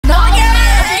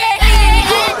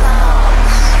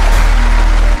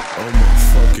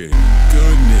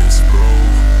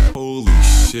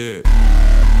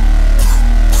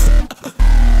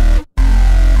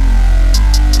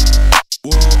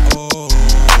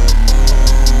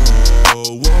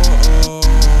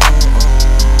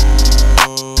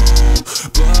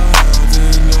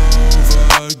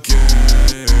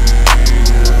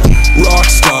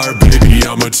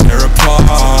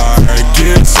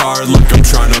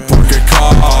park a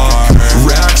car.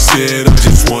 Rack shit, I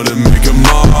just wanna make a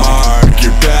mark.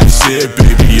 You're bad shit,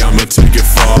 baby, I'ma take it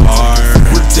far.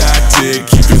 Redacted,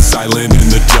 keep it silent in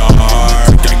the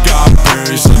dark. I got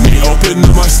burns, let me open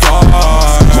up my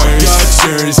stars. My gut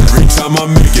turns every time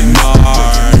I'm making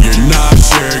art. You're not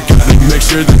sure, gotta make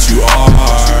sure that you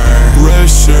are. Red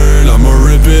shirt, I'ma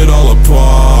rip it all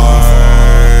apart.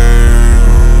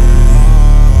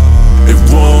 It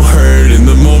won't hurt in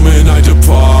the moment I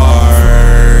depart.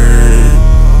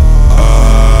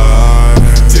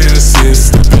 Dancing,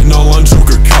 stepping all on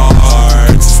Joker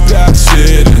cards. Bad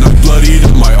shit and I bloodied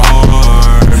up my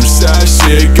arms. Sad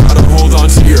shit, gotta hold on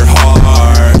to your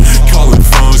heart. Calling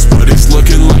phones, but it's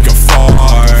looking like a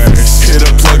farce. Hit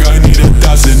a plug, I need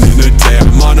 1,000 in a day.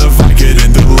 I'm on a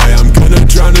Vicodin delay, I'm gonna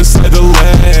drown inside the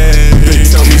lake. They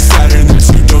tell me Saturn that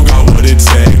you don't got what it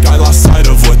takes. I lost sight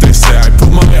of what they say, I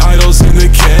put my idols in the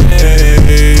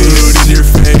cage. Food in your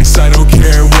face, I don't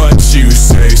care what you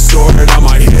say. Sword on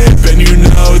my hip, and you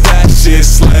know that shit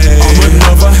slay. I'm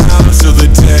another hound till the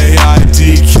day I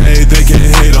decay. They can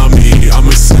hate on me,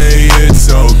 I'ma say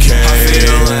it's okay. I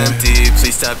feel empty,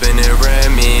 please step in and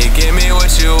rent me. Give me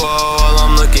what you owe, all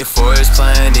I'm looking for is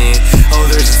plenty. Oh,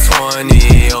 there's a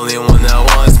 20, only one that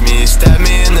wants me. Stab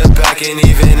me in the back and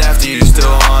even after you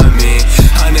still on me.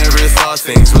 I never thought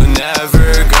things would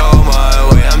never go my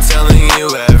way. I'm telling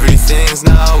you, everything's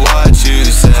not what you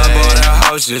say. I bought a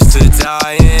house just to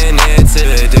die in it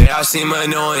today. I seem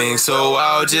annoying, so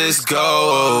I'll just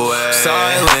go away.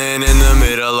 Silent in the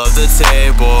middle of the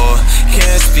table,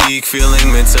 can't speak,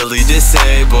 feeling mentally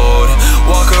disabled.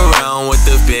 Walk around with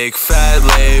the big fat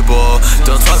label.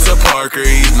 Don't talk to Parker,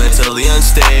 he's mentally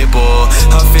unstable.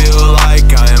 I feel like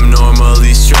I am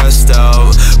normally stressed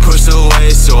out, pushed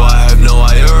away so I have no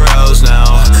IRLs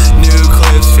now. New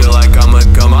clips, feel like I'ma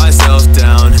gun myself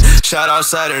down. Shout out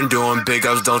Saturn, doing big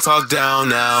ups, don't talk down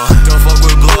now. Don't fuck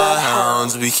with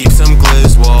bloodhounds, we keep some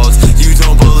Gliswolds. You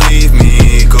don't believe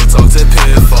me, go talk to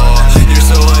Pitfall. You're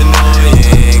so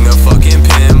annoying, a fucking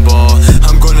pinball.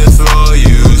 I'm gonna throw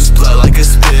you, splat like a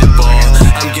spitball.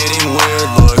 I'm getting weird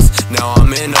looks, now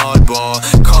I'm an oddball.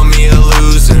 Call me a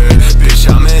loser, bitch,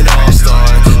 I'm an all-star.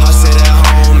 I sit at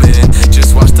home and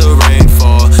just watch the rain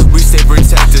fall. We stay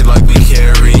protected like we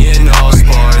carry an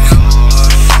all-spark.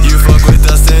 You fuck with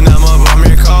us then I'ma bomb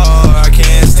your car. I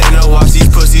can't stand to watch these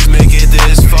pussies make it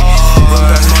this far.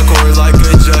 Run past my core like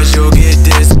a judge, you'll get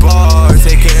disbarred.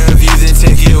 Take care of you, then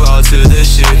take you out to the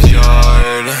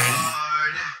shipyard.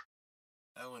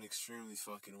 That went extremely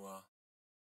fucking well.